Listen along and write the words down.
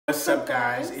What's up,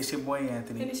 guys? It's your boy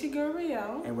Anthony. And it's your girl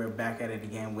Raelle. And we're back at it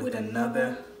again with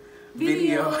another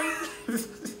video.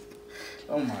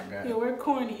 Oh my god. Yeah, we're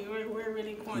corny. We're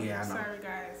really corny. Yeah, I know. Sorry,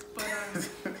 guys.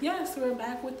 But yes, we're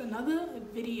back with another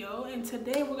video. And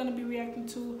today we're going to be reacting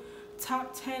to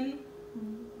top 10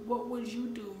 what would you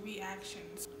do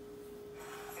reactions.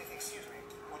 Excuse me.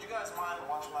 Would you guys mind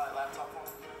watching my laptop for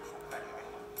me? Thank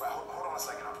you. Right, hold on a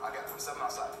second. I got it. I'm stepping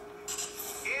outside.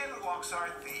 In walks our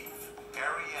thief,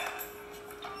 Raelle.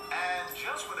 And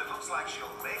just when it looks like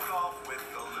she'll make off with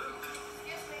the loot.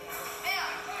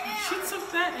 She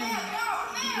took that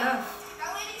and left.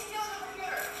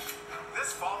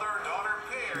 This father-daughter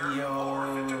pair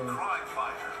morph into crime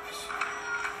fighters.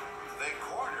 They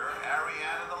corner Raelle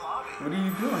in the lobby. What are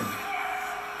you doing?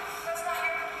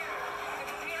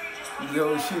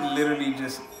 Yo, she literally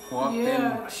just walked in.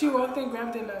 Yeah, she walked in,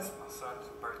 grabbed it left. My son's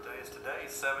birthday is today.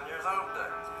 He's 7 years old today.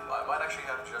 I might actually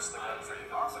have just the gun for you.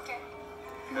 Okay.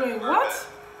 Wait, what?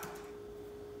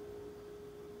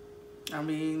 I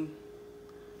mean,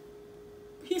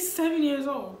 he's 7 years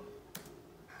old.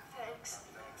 Thanks.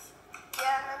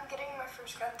 Yeah, and I'm getting my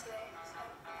first gun today. So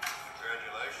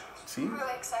Congratulations. see? I'm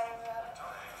really excited about it.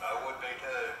 I would be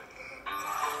too.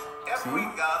 Every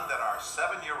gun that our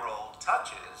 7-year-old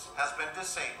touches has been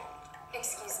disabled.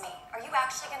 Excuse me, are you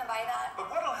actually going to buy that? But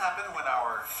what'll happen when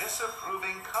our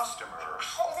disapproving customer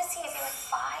How old is he? Is he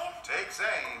like 5? takes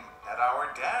aim at our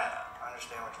dad? I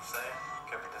understand what you're saying.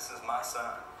 Okay, but this is my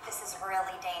son. This is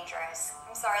really dangerous.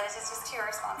 I'm sorry, this is just too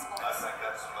irresponsible. I think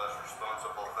that's the most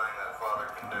responsible thing that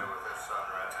father can do with his son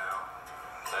right now.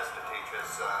 That's to teach his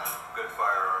son good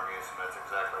firearm use, and that's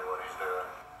exactly what he's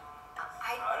doing.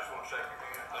 I just want to shake your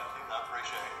hand. Thank you. I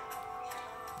appreciate it.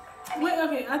 Wait,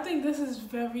 okay, I think this is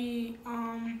very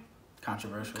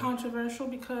Controversial.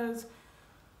 because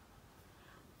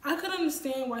I could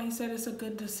understand why he said it's a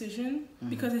good decision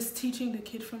because it's teaching the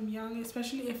kid from young,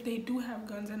 especially if they do have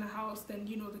guns in the house, then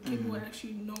you know the kid will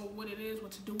actually know what it is,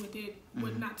 what to do with it,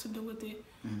 what not to do with it.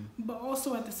 But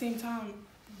also at the same time,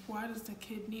 why does the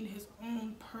kid need his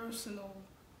own personal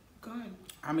gun?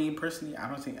 I mean, personally, I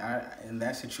don't think in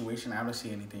that situation I don't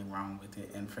see anything wrong with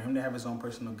it. And for him to have his own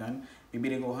personal gun, maybe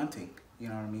they go hunting. You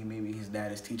know what I mean? Maybe his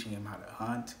dad is teaching him how to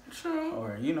hunt. Sure.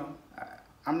 Or you know,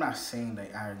 I'm not saying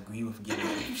that I agree with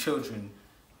giving children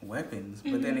weapons,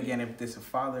 but then again, if there's a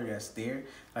father that's there,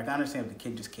 like I understand if the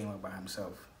kid just came up by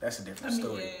himself, that's a different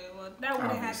story. Yeah, well, that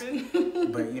wouldn't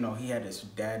happen. But you know, he had his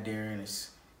dad there and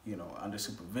it's, you know, under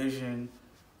supervision.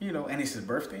 You know, and it's his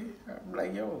birthday. I'm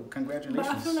like, yo, congratulations.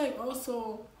 But I feel like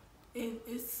also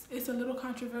it's a little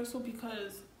controversial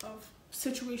because of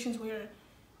situations where,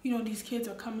 you know, these kids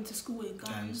are coming to school with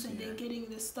guns and they're getting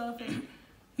this stuff and,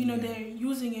 you know, they're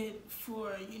using it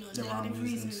for, you know, the negative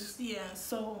reasons. Yeah,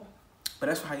 so. But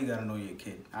that's how you gotta know your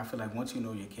kid. I feel like once you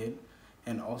know your kid,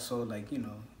 and also like, you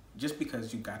know, just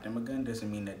because you got them a gun doesn't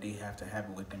mean that they have to have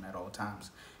it with them at all times.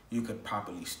 You could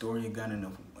properly store your gun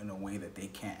in a way that they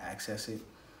can't access it.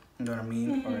 You know what I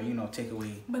mean? Or, you know, take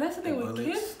away. But that's the thing with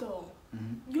bullets. kids, though.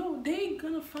 Yo, they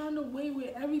gonna find a way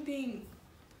with everything.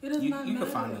 It is not You matter.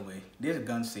 can find a way. There's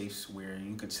gun safes where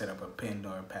you could set up a PIN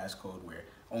or a passcode where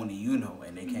only you know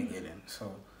and they can't get in.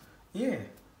 So, yeah.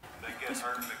 They get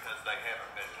hurt because they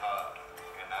haven't been taught,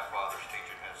 and that father's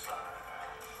teaching his son right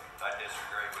now. I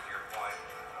disagree with your point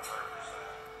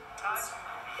 100%.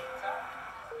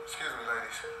 Excuse me,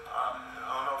 ladies. I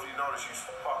don't know if you noticed you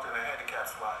parked in a handicap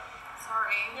spot.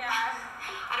 Sorry. Yeah.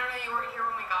 I don't know, you weren't here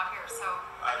when we got here, so.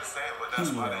 I understand, but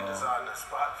that's why they designed this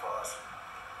spot for us.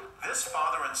 This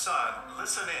father and son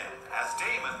listen in as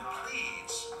Damon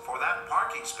pleads for that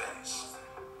parking space.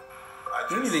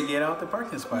 You need to get out the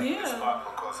parking spot. Yeah. Spot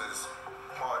because it's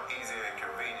more easier and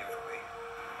convenient for me.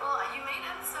 Well, you made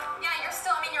it, so. Yeah, you're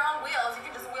still, I mean, you're on wheels. You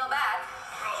can just wheel back.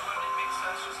 Girls, wouldn't it make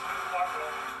sense just to move the park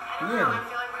around? I don't know, I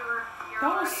feel like we were here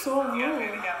That was already. so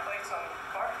rude. plates on the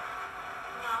car?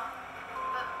 No.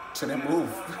 But So then move.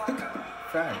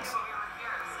 Facts. we were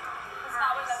here, so. That's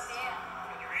not what that's the end.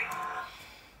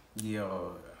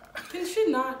 Yo. Can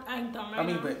she not act dumb right I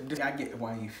mean, now? but I get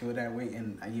why you feel that way,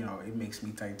 and you know, it makes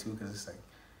me tight too, because it's like,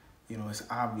 you know, it's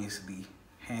obviously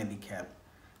handicapped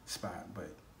spot,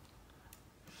 but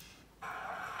I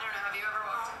don't know, have you ever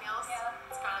walked in meals? Yeah.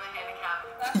 It's kind of a handicap.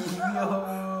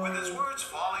 yo. With his words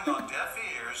falling on deaf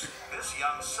ears, this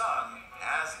young son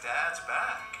has dad's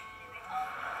back.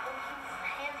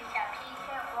 Handicap, he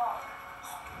can't walk.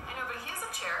 I know, but he has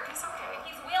a chair. He's okay.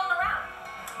 He's wheeling around.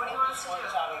 What do you want us to do?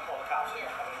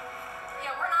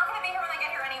 Yeah, we're not going to be here when they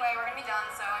get here anyway. We're going to be done,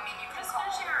 so, I mean, you can Just call.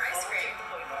 finishing our ice cream.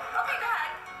 Okay, go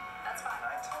ahead. That's fine.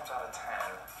 9 times out of 10,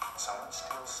 someone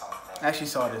steals something. I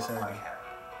actually saw this earlier.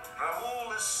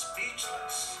 Raelle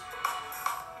speechless.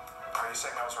 Are you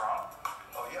saying I was wrong?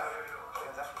 Oh, yeah,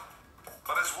 definitely.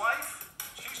 But his wife,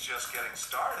 she's just getting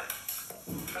started.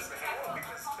 Because basically,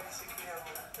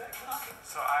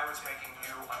 So I was making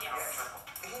you uncomfortable.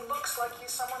 he looks like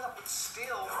he's someone that would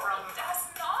steal from. That's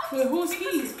not. Wait, who's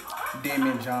he?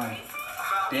 Damon John.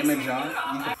 Damon John? You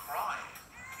could- Crying.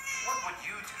 What would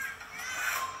you do?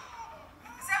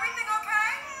 Is everything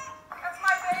okay? That's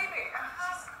my baby.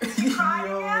 Is she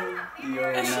crying again? Yo,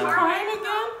 Is she nah. crying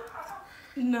again?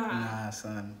 Nah. Nah,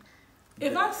 son.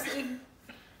 If I say,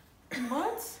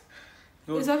 what?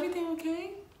 Is everything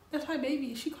okay? That's my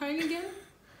baby. Is she crying again?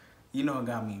 You know what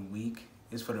got me weak?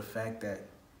 Is for the fact that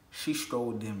she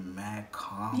strolled in mad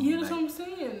calm. Yeah, that's what I'm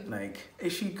saying. Like,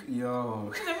 is she,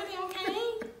 yo. Is everything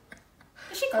okay?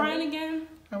 Is she crying again?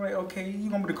 I'm like, okay, you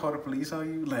want me to call the police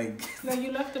on you? Like, Like,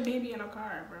 you left the baby in a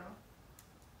car, bro. In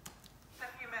a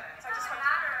few minutes. I just want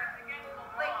matter.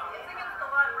 Like, it's against the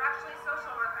law. We're actually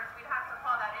social workers. We'd have to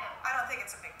call that in. I don't think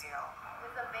it's a big deal.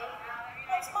 It's a baby.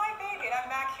 Well, it's my baby, and I'm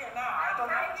back here now. I don't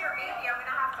If know. it's your baby, I'm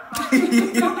gonna have to call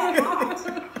you.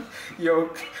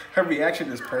 yo, her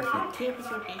reaction is perfect. I don't care if it's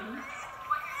your baby. Yeah,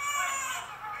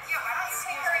 why don't you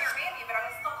take care of your baby? But I'm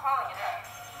still calling it in.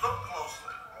 Look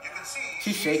closely. You can see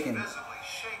She's shaking. visibly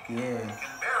shaking. Yeah. You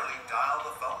can barely dial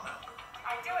the phone number.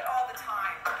 I do it all the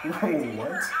time. Whoa, what?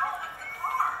 You're out of the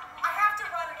car. I have to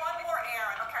run one more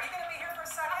errand. Okay, are you going to be here for a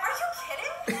second? Are you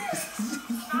kidding?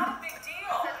 It's not a big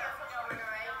deal.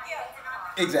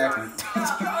 Yeah. Exactly.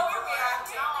 You're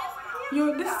overreacting.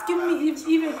 Yo, this is giving me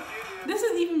even this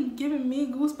is even giving me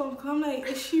goosebumps because I'm like,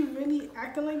 is she really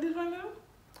acting like this right now?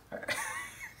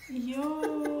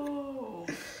 Yo.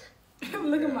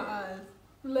 Look at my eyes.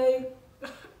 Like,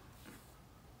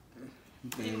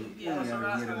 Babe, you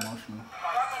gotta get emotional.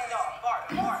 Bark.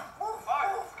 Move.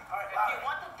 Bark. All right, if you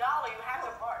want the dollar, you have to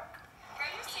bark. Are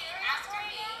you serious right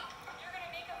now? You're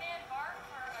gonna make a man bark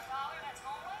for a dollar that's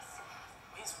homeless?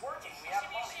 He's working. We You have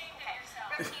should be money. ashamed of yourself.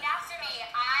 Repeat after me.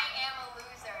 I am a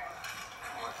loser.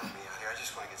 Come on, help me out here. I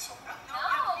just want to get something. No,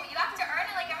 you have to earn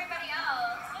it like everybody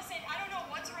else. Listen, I don't know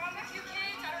what's wrong with you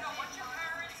kids. I don't know what your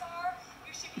parents are.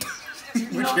 You should be ashamed of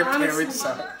What yourself. your parents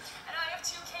honestly. are. And I have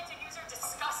 2 kids and you are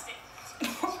disgusting.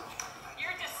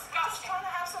 You're Just disgusting. trying to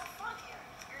have some fun here.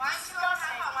 Why don't you go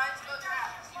have Why don't you go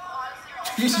trash? You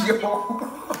honestly Yo.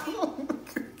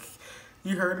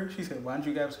 You heard her? She said, why don't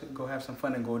you guys go have some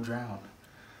fun and go drown?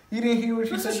 You didn't hear what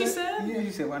she That's said? what she said? Yeah,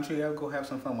 she said, why don't you guys go have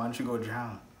some fun? Why don't you go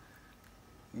drown?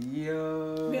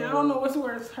 Yo. man, I don't know what's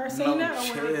worse. Her saying that or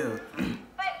chill.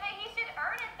 But he should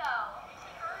earn it though. You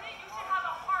should earn it. You should have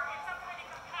a heart and some kind of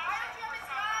compassion. Why don't you have a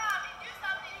job and do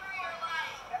something for your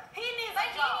life? He needs a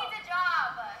job.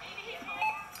 Maybe he can.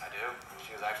 I do.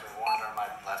 She was actually warned during my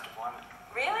last deployment.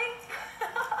 Really?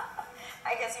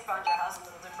 I guess you found your house a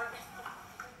little different.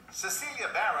 Cecilia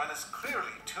Barron is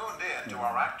clearly tuned in to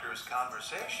our actor's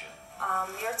conversation.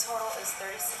 Your total is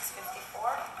 $36.54.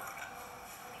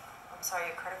 I'm sorry,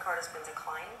 your credit card has been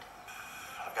declined.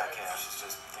 I've got cash. It's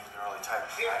just things are really tight.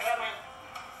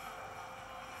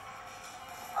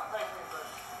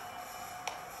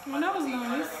 Well, that was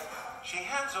nice. She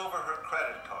hands over her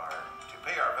credit card to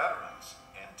pay our veterans'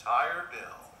 entire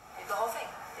bill. The whole thing.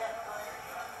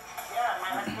 Yeah, my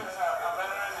husband is a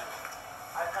veteran and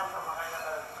I come from behind a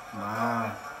veteran.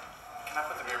 Wow. Can I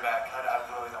put the beer back? I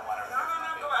really don't want to. No,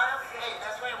 go ahead. Hey,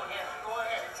 that's why we're here. Go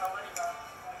ahead. It's already done.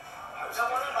 Don't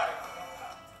worry about it.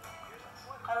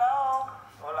 Hello?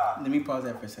 Hola. Let me pause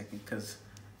that for a second because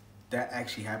that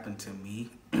actually happened to me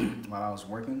while I was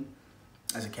working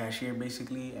as a cashier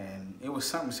basically, and it was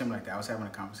something similar like that. I was having a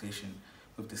conversation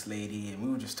with this lady and we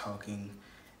were just talking,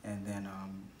 and then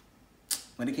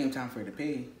when it came time for her to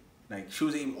pay, like she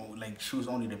was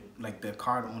only the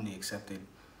card only accepted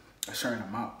a certain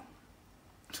amount.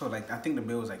 So like I think the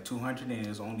bill was like 200 and it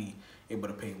was only able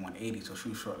to pay 180, so she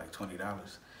was short like $20.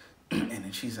 And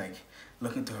then she's like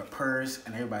looking to her purse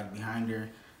and everybody behind her.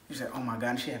 She's like, oh my God,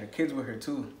 and she had her kids with her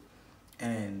too.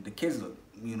 And the kids looked,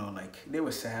 you know, like they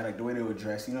were sad, like the way they were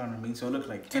dressed, you know what I mean? So it looked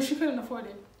like So she couldn't afford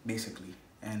it. basically.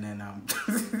 And then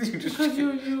Because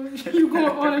you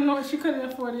go on and on, she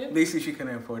couldn't afford it. basically she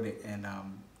couldn't afford it, and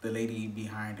the lady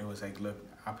behind her was like, look,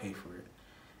 I'll pay for it.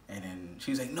 And then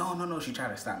she was like, no. She tried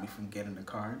to stop me from getting the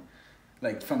card.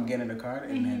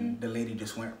 And then the lady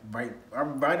just went right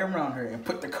around her and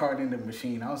put the card in the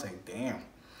machine. I was like, damn.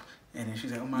 And then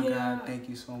she's like, oh my God, thank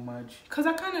you so much. Because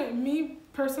me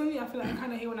personally, I feel like I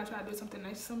kind of hate when I try to do something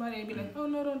nice to somebody and be like, oh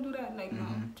no, don't do that. Like, no,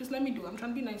 just let me do it. I'm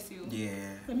trying to be nice to you. Yeah.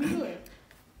 Let me do it.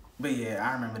 But yeah,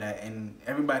 I remember that. And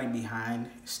everybody behind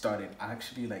started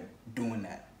actually like doing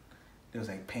that. They was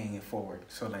like paying it forward.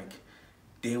 So like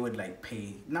they would like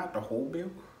pay not the whole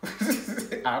bill,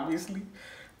 obviously,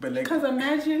 but like. Because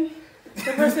imagine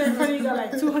the person in front of you got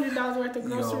like $200 worth of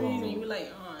groceries, and you be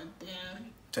like, oh damn.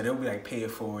 So they'll be like pay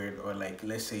it forward, or like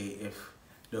let's say if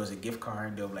there was a gift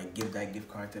card, they'll like give that gift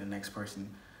card to the next person.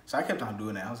 So I kept on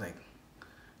doing that. I was like,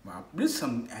 wow, there's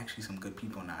actually some good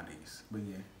people nowadays. But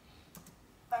yeah.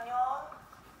 Español?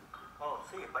 Oh,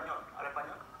 sí, español. ¿Habla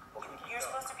español? You're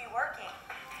supposed to be working.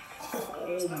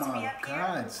 Oh my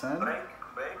God, son. Break.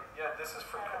 Yeah, this is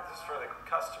for the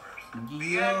customers.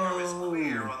 The anger is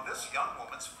clear on this young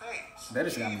woman's face. That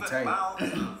is She got me even tight. mouths a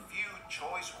few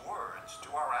choice words to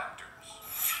our actors.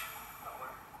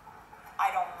 I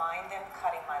don't mind them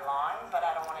cutting my lawn, but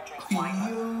I don't want to drink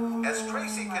wine. As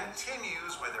Tracy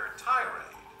continues with her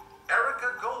tirade,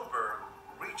 Erica Goldberg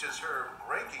reaches her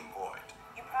breaking point.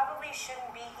 You probably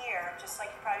shouldn't be here, just like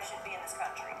you probably shouldn't be in this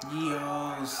country.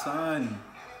 Yo, son.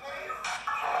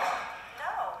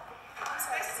 No.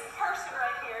 This person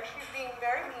right here, she's being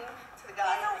very mean to the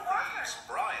guy. Please,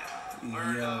 Brian,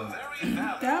 learned a very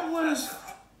valuable That was lesson.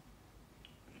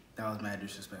 That was mad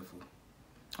disrespectful.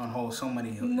 On so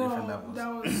many different no. levels. That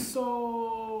was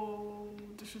so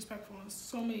disrespectful on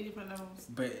so many different levels.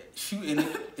 But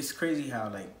it's crazy how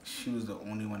like she was the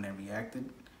only one that reacted.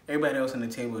 Everybody else on the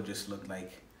table just looked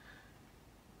like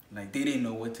they didn't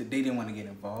know they didn't want to get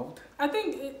involved. I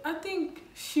think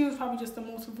she was probably just the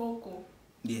most vocal.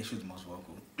 Yeah, she was the most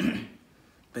vocal.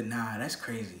 But nah, that's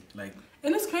crazy. Like,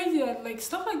 And it's crazy that like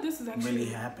stuff like this is actually really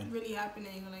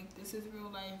happening. Like this is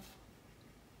real life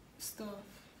stuff.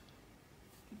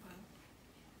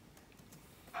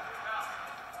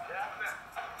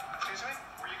 Excuse me?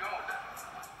 Where you going with that?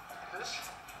 This?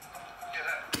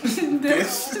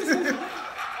 This.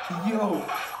 Yo.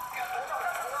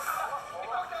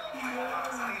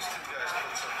 These two guys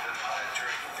put something in my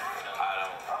drink.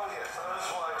 Oh, yes. I was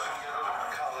watching your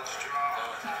little college drama.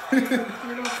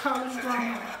 Little college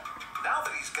drama. Now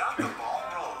that he's got the ball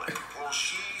rolling, will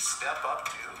she step up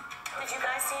too? Did you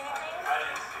guys see anything? I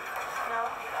didn't see it. No.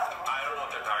 I don't know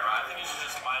what they're talking about. I think you should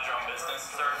just mind your own business,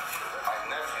 sir. My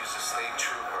nephew's a state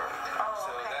trooper, Oh,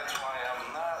 so okay. that's why I'm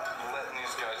not letting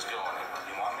these guys go anywhere.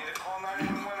 You want me to call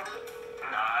 911?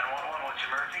 911, what's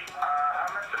your emergency?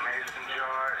 I'm at the Mason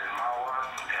jar in Mawa,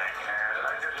 and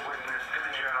I just witnessed two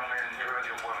gentlemen drug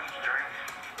a woman's drink.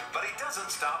 But he doesn't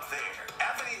stop there.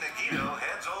 Anthony Nagito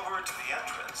heads over to the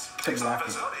entrance, Take takes off Rocky.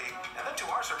 his hoodie, and then to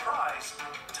our surprise,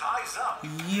 ties up.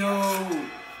 Yo.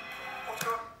 What's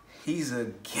going on? He's a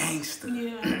gangster.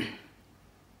 Yeah.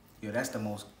 Yo, that's the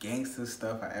most gangster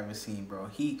stuff I ever seen, bro.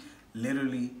 He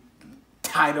literally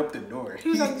tied up the door. He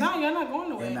was like, no, you're not going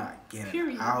nowhere. You're not getting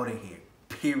Period. out of here.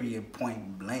 Period.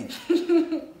 Point blank.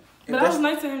 But that was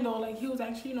nice of him though. Like he was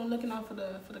actually, looking out for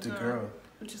the girl.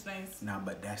 which is nice. Nah,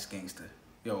 but that's gangster.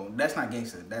 Yo, that's not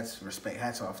gangster. That's respect.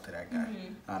 Hats off to that guy.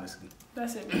 Honestly.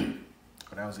 That's it.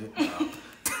 But that was it. Wow.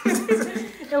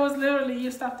 It was literally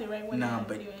you stopped it right when Nah, the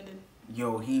but- video ended.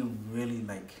 Yo, he really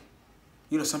like.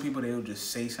 Some people they'll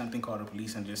just say something, call the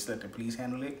police, and just let the police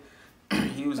handle it.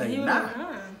 He was But like, he was nah. like,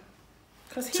 nah.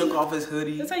 Cause he Took off his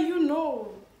hoodie. It's like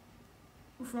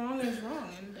wrong is wrong,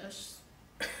 and that's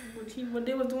what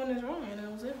they was doing is wrong, and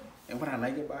that was it. And what I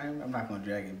like about him, I'm not gonna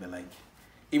drag it, but like,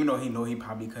 even though he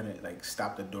probably couldn't like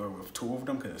stop the door with two of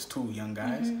them because it's two young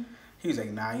guys, he was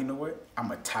like, nah, you know what?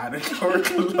 I'ma tie the door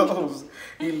closed.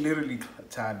 He literally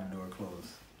tied the door closed.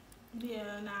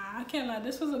 Yeah, nah, I can't lie.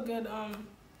 This was a good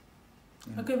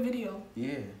video.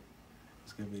 Yeah,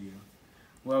 it's a good video.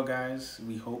 Well, guys,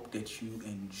 we hope that you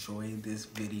enjoyed this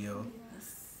video.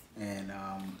 Yes. And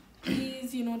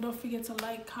Please, don't forget to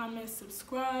like, comment,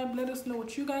 subscribe. Let us know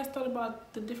what you guys thought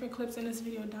about the different clips in this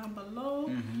video down below.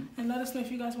 And let us know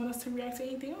if you guys want us to react to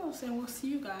anything else. And we'll see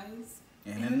you guys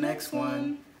in the next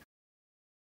one.